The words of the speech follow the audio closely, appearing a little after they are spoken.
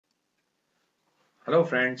Hello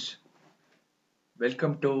friends,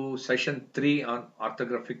 welcome to session 3 on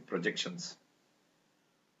orthographic projections.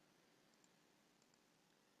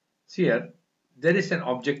 See here, there is an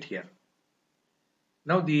object here.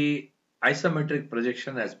 Now the isometric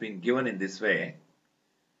projection has been given in this way.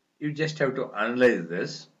 You just have to analyze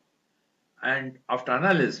this, and after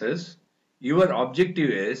analysis, your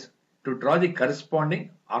objective is to draw the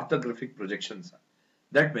corresponding orthographic projections.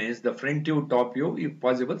 That means the front view, top view, if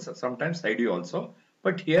possible, sometimes side view also.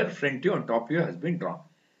 But here front view and top view has been drawn.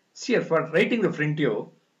 See here, for writing the front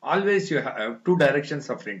view, always you have two directions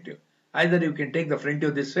of front view. Either you can take the front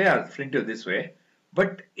view this way or front view this way.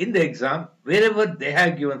 But in the exam, wherever they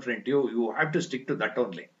have given front view, you have to stick to that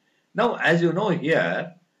only. Now, as you know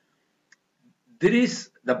here, there is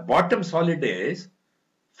the bottom solid is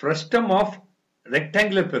frustum of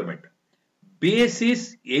rectangular pyramid. Base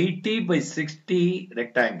is 80 by 60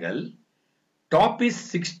 rectangle. Top is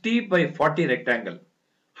 60 by 40 rectangle.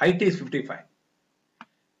 Height is 55.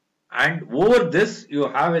 And over this you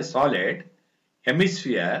have a solid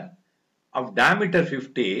hemisphere of diameter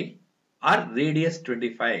 50 or radius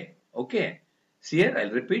 25. Okay. See here,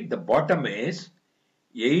 I'll repeat. The bottom is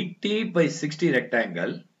 80 by 60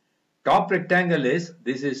 rectangle. Top rectangle is,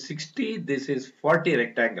 this is 60, this is 40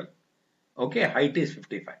 rectangle. Okay, height is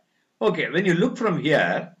 55. Okay, when you look from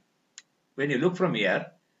here,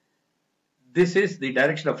 this is the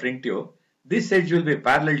direction of front view. This edge will be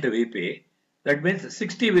parallel to VP. That means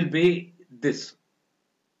 60 will be this.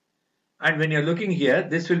 And when you're looking here,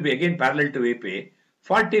 this will be again parallel to VP.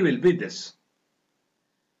 40 will be this.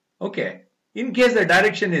 Okay, in case the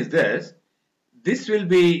direction is this will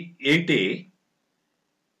be 80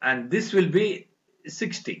 and this will be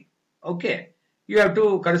 60. Okay, you have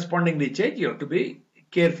to correspondingly change. You have to be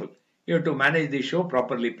careful. You have to manage the show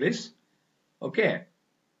properly, please. Okay,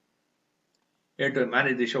 you have to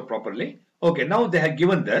manage the show properly. Okay, now they have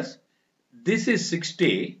given this. This is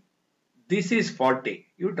 60. This is 40.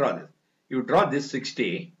 You draw this. You draw this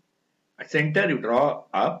 60. At center you draw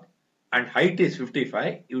up, and height is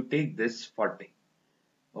 55. You take this 40.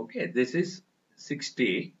 Okay, this is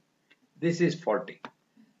 60. This is 40.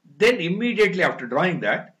 Then immediately after drawing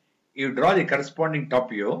that, you draw the corresponding top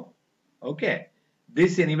view. Okay,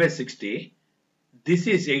 this anyway 60. This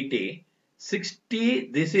is 80.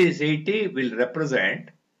 60. This is 80 will represent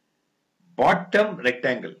bottom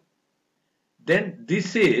rectangle. Then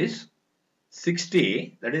this is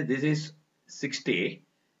 60. That is, this is 60.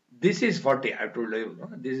 This is 40. I told you, no?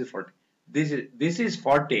 This is 40. This is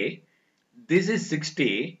 40. This is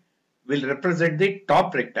 60 will represent the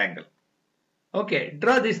top rectangle. Okay,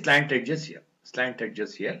 draw these slant edges here. Slant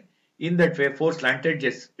edges here. In that way, 4 slant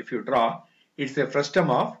edges, if you draw, it's a frustum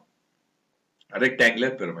of a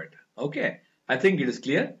rectangular pyramid. Okay, I think it is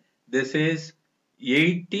clear. This is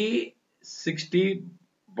 80, 60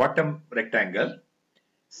 bottom rectangle,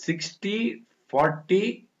 60,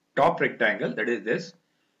 40 top rectangle, that is this.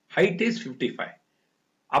 Height is 55.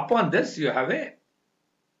 Upon this, you have a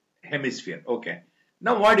hemisphere. Okay,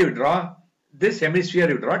 now what do you draw? This hemisphere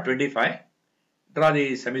you draw 25. Draw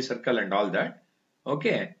the semicircle and all that.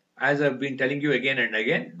 Okay, as I've been telling you again and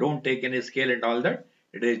again, don't take any scale and all that.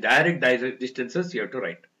 It is direct distances you have to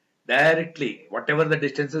write. Directly, whatever the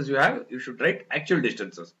distances you have, you should write actual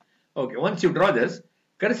distances. Okay, once you draw this,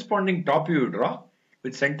 corresponding top view you draw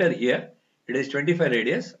with center here. It is 25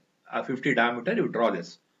 radius, 50 diameter. You draw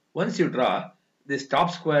this. Once you draw this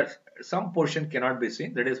top square, some portion cannot be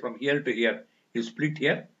seen. That is from here to here. You split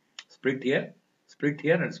here, split here, split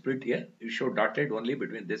here, and split here. You show dotted only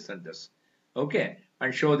between this and this. Okay,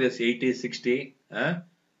 and show this 80, 60,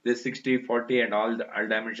 this 60, 40, and all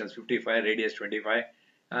dimensions 55, radius 25.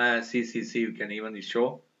 CCC you can even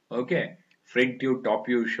show. Okay, front view, top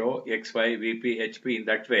view show XY, VP, HP in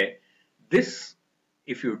that way. This,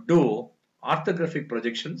 if you do orthographic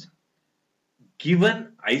projections,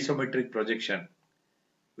 given isometric projection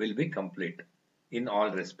will be complete in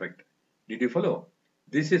all respect. Did you follow?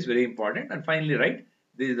 This is very important. And finally, right,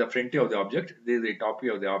 this is the front view of the object, this is the top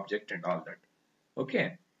view of the object and all that.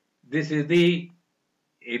 Okay, this is the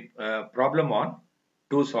problem on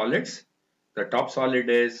two solids. The top solid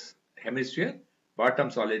is hemisphere,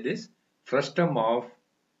 bottom solid is frustum of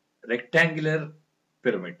rectangular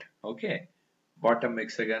pyramid. Okay, bottom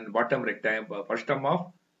hexagon, bottom rectangle, frustum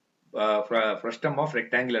of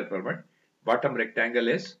rectangular pyramid. Bottom rectangle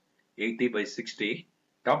is 80 by 60.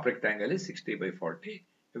 Top rectangle is 60 by 40.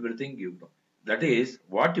 Everything you know. That is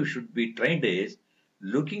what you should be trained is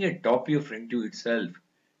looking at top view, front view itself.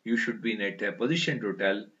 You should be in a position to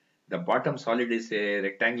tell the bottom solid is a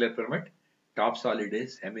rectangular pyramid. Top solid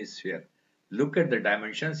is hemisphere. Look at the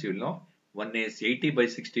dimensions, you will know. One is 80 by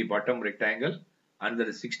 60 bottom rectangle and there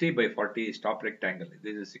is 60 by 40 is top rectangle.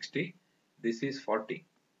 This is 60, this is 40.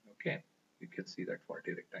 Okay, you can see that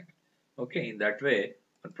 40 rectangle. Okay, in that way,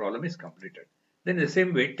 one problem is completed. Then the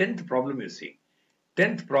same way, 10th problem you see.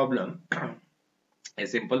 10th problem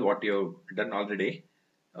is simple, what you have done already.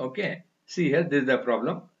 Okay, see here, this is the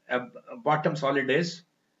problem. A bottom solid is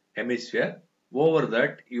hemisphere. Over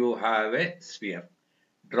that, you have a sphere.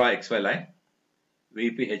 Draw XY line.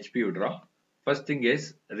 VP, HP you draw. First thing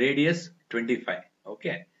is radius 25.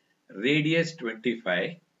 Okay, radius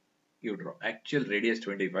 25 you draw. Actual radius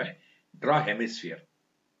 25. Draw hemisphere.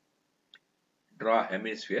 Draw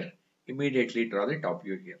hemisphere. Immediately draw the top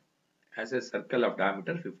view here as a circle of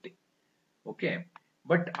diameter 50. Okay,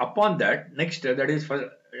 but upon that, next that is for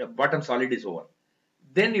bottom solid is over.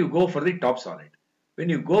 Then you go for the top solid. When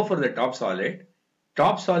you go for the top solid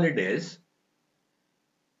is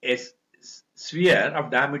a sphere of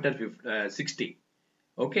diameter 60.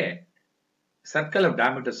 Okay, circle of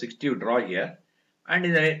diameter 60 you draw here, and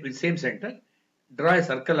in the same center draw a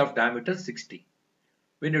circle of diameter 60.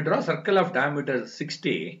 When you draw circle of diameter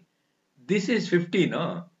 60, this is 50,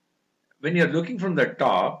 no? When you are looking from the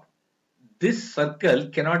top, this circle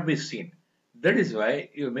cannot be seen. That is why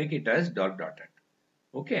you make it as dot dotted.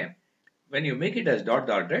 Okay, when you make it as dot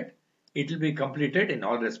dotted, it will be completed in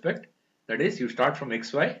all respect. That is, you start from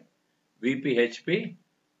XY, VP, HP.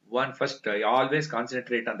 First, you always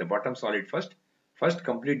concentrate on the bottom solid first. First,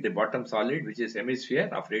 complete the bottom solid, which is hemisphere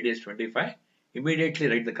of radius 25. Immediately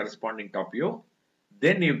write the corresponding top view.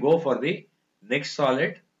 Then you go for the next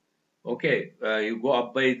solid. Okay, you go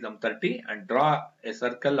up by some 30 and draw a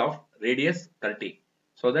circle of radius 30.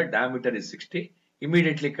 So that diameter is 60.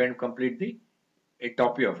 Immediately can complete the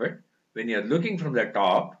top view of it. When you are looking from the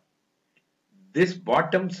top, this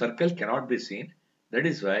bottom circle cannot be seen. That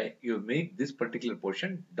is why you make this particular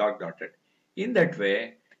portion dot dotted. In that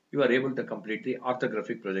way, you are able to complete the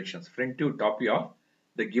orthographic projections, front view, top view of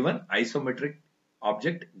the given isometric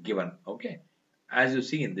object given. Okay, as you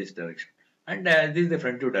see in this direction. And this is the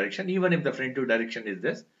front view direction. Even if the front view direction is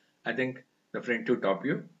this, I think the front view, top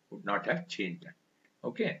view would not have changed.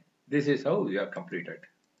 Okay, this is how you have completed.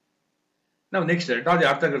 Now next, draw the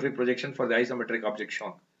orthographic projection for the isometric object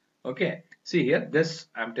shown. Okay, see here, this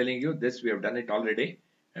I am telling you, this we have done it already.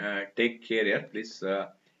 Take care here, please.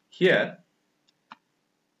 Here,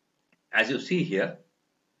 as you see here,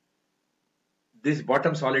 this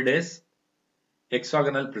bottom solid is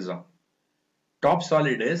hexagonal prism. Top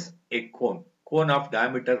solid is a cone of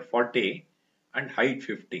diameter 40 and height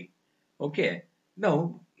 50. Okay,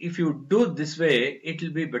 now if you do this way, it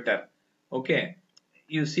will be better. Okay,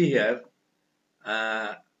 you see here,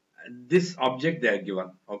 this object they are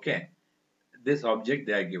given. Okay, this object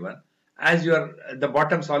they are given. As the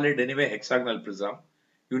bottom solid anyway hexagonal prism,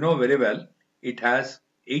 you know very well, it has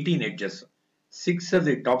 18 edges, 6 of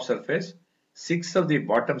the top surface, 6 of the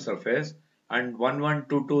bottom surface, and 1, 1,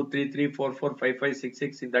 2, 2, 3, 3, 4, 4, 5, 5, 6,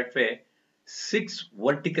 6, in that way, 6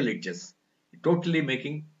 vertical edges, totally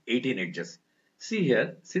making 18 edges. See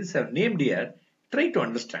here, since I have named here, try to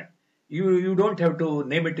understand. You don't have to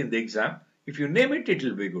name it in the exam. If you name it, it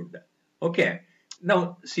will be good. Okay,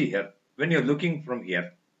 now see here, when you are looking from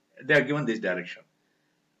here, they are given this direction.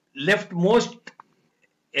 Leftmost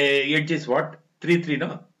edge is what? 3, 3,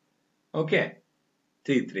 no? Okay,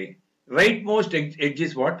 3, 3. Rightmost edge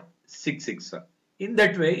is what? 6, 6. In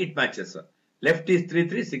that way, it matches. Left is 3,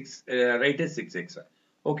 3, 6, right is 6, 6.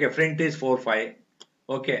 Okay, front is 4, 5.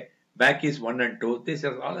 Okay, back is 1 and 2. This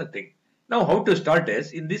is all a thing. Now, how to start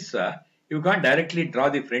is, in this, you can't directly draw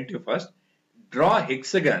the front view first. Draw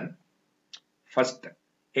hexagon first.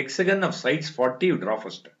 Hexagon of sides 40 you draw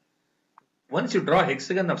first. Once you draw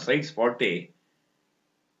hexagon of sides 40,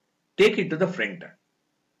 take it to the front.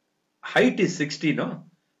 Height is 60, no?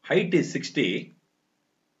 Height is 60.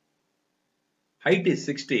 Height is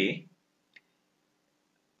 60.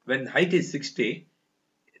 When height is 60,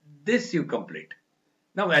 this you complete.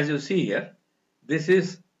 Now as you see here, this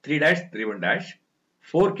is 3 dash, 3, 1 dash.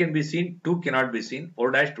 4 can be seen, 2 cannot be seen,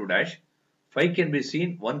 4 dash, 2 dash. 5 can be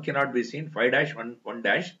seen, 1 cannot be seen, 5 dash, 1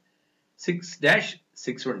 dash. 6 dash,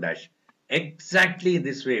 6, 1 dash. Exactly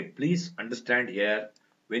this way. Please understand here,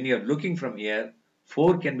 when you are looking from here,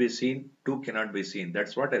 4 can be seen, 2 cannot be seen.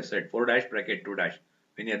 That's what I said, 4 dash bracket 2 dash.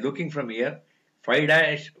 When you are looking from here, 5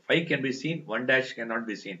 dash, 5 can be seen, 1 dash cannot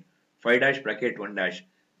be seen. 5 dash bracket 1 dash.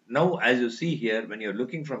 Now as you see here, when you are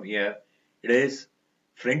looking from here, it is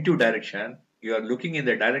front view direction. You are looking in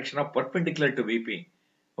the direction of perpendicular to VP.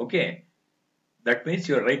 Okay, that means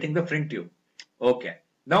you are writing the front view. Okay,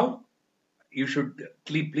 now you should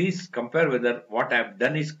please compare whether what I have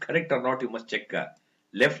done is correct or not. You must check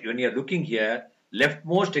left. When you are looking here,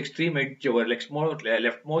 leftmost extreme edge over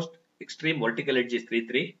leftmost extreme vertical edge is 3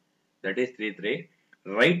 3, that is 3 3.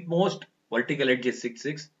 Rightmost vertical edge is 6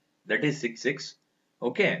 6, that is 6 6.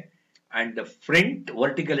 Okay, and the front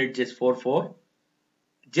vertical edge is 4 4.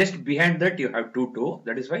 Just behind that you have 2 2,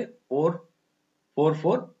 that is why 4 4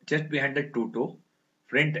 4. Just behind that 2 2.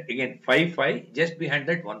 Front again 5 5. Just behind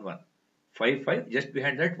that 1 1. 5 5. Just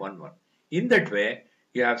behind that 1 1. In that way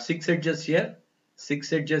you have 6 edges here,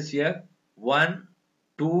 6 edges here, 1,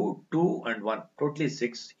 2, 2 and 1. Totally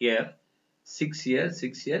 6 here, 6 here,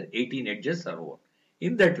 6 here, 18 edges are over.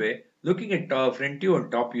 In that way, looking at front view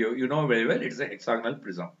and top view, you know very well it is a hexagonal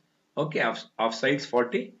prism. Okay, of sides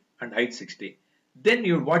 40 and height 60.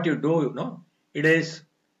 Then what you do, you know, it is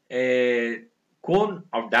a cone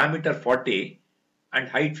of diameter 40 and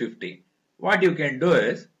height 50. What you can do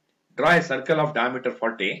is draw a circle of diameter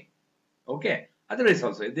 40. Okay, otherwise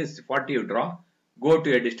also this 40 you draw, go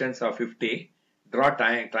to a distance of 50, draw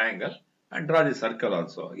triangle and draw the circle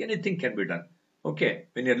also. Anything can be done. Okay,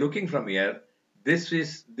 when you are looking from here,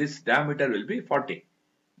 this diameter will be 40.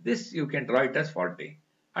 This you can draw it as 40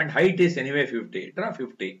 and height is anyway 50. Draw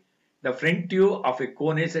 50. The front view of a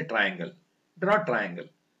cone is a triangle. Draw triangle.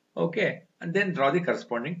 Okay, and then draw the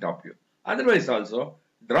corresponding top view. Otherwise also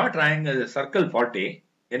draw triangle circle 40.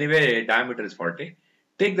 Anyway diameter is 40.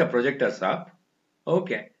 Take the projectors up.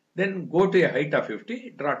 Okay, then go to a height of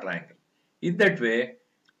 50. Draw triangle. In that way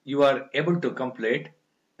you are able to complete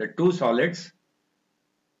the two solids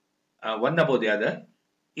one above the other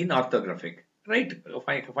in orthographic, right?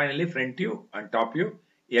 Finally front view and top view,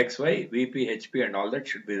 XY, VP, HP and all that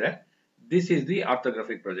should be there. This is the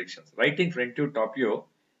orthographic projections. Writing front view, top view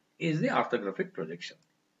is the orthographic projection.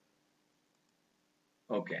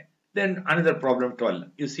 Okay, then another problem 12,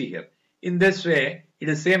 you see here. In this way, it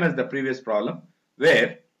is same as the previous problem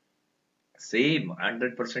where same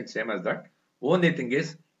 100% same as that. Only thing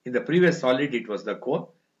is in the previous solid it was the cone.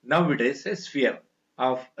 Now it is a sphere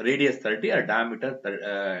of radius 30 or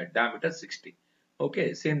diameter 60.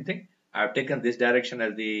 Okay, same thing. I have taken this direction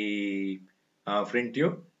as the front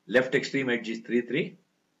view. Left extreme edge is 3 3,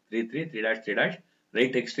 3 3, 3 dash 3 dash.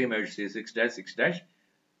 Right extreme edge is 6 dash 6 dash.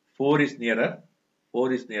 4 is nearer,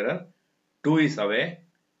 4 is nearer. 2 is away,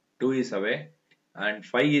 2 is away. And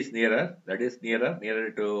 5 is nearer, that is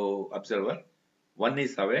nearer to observer. 1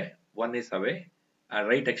 is away, 1 is away. And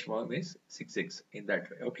right extreme is 6 6 in that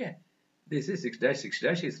way. Okay, this is 6 dash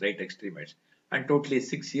is right extreme edge. And totally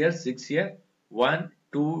 6 here, 1,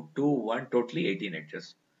 2, 2, 1, totally 18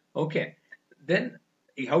 edges. Okay, then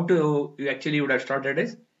how to you actually would have started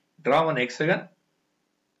is draw one hexagon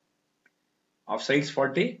of sides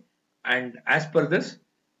 40 and as per this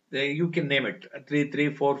you can name it 3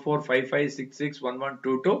 3 4 4 5 5 6 6 1 1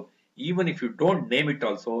 2 2. Even if you don't name it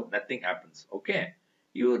also nothing happens. Okay,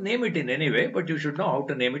 you name it in any way, but you should know how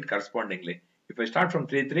to name it correspondingly. If I start from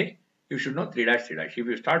 3 3, you should know 3 dash 3 dash. If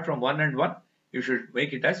you start from 1 and 1, you should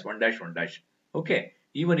make it as 1 dash 1 dash. Okay,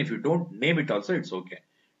 even if you don't name it also it's okay.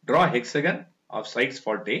 Draw hexagon of sides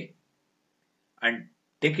 40 and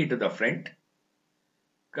take it to the front.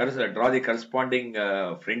 Draw the corresponding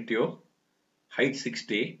front view, height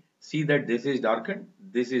 60. See that this is darkened,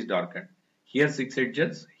 this is darkened. Here 6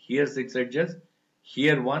 edges, here 6 edges,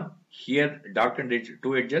 here 1, here darkened edge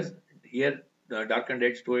 2 edges, here darkened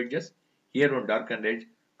edge 2 edges, here one darkened edge,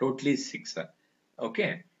 totally 6.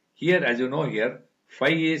 Okay, here as you know here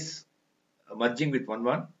 5 is merging with 1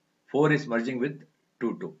 1, 4 is merging with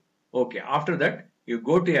 2 2. Okay, after that you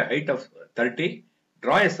go to a height of 30,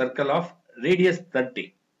 draw a circle of radius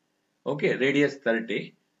 30. Okay, radius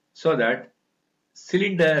 30, so that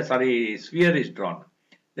sphere is drawn.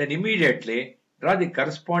 Then immediately draw the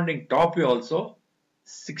corresponding top view also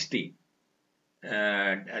 60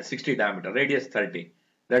 diameter, radius 30.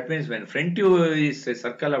 That means when front view is a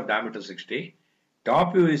circle of diameter 60,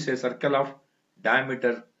 top view is a circle of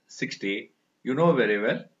diameter 60, you know very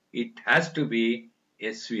well it has to be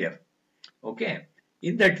a sphere. Okay,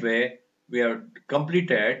 in that way we have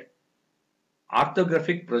completed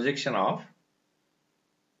orthographic projection of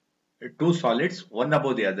two solids one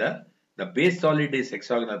above the other. The base solid is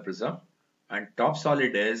hexagonal prism and top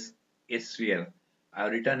solid is a sphere. I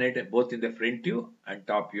have written it both in the front view and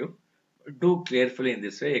top view. Do carefully in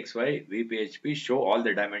this way, XY, VP, HP, show all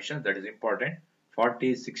the dimensions, that is important.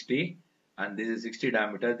 40, 60 and this is 60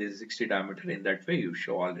 diameter, this is 60 diameter. In that way you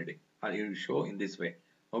show already, you show in this way.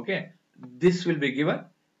 Okay, this will be given.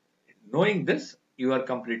 Knowing this, you are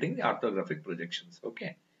completing the orthographic projections.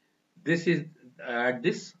 Okay, this is at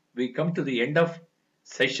this we come to the end of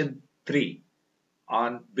session 3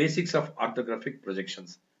 on basics of orthographic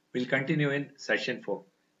projections. We'll continue in session 4.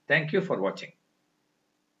 Thank you for watching.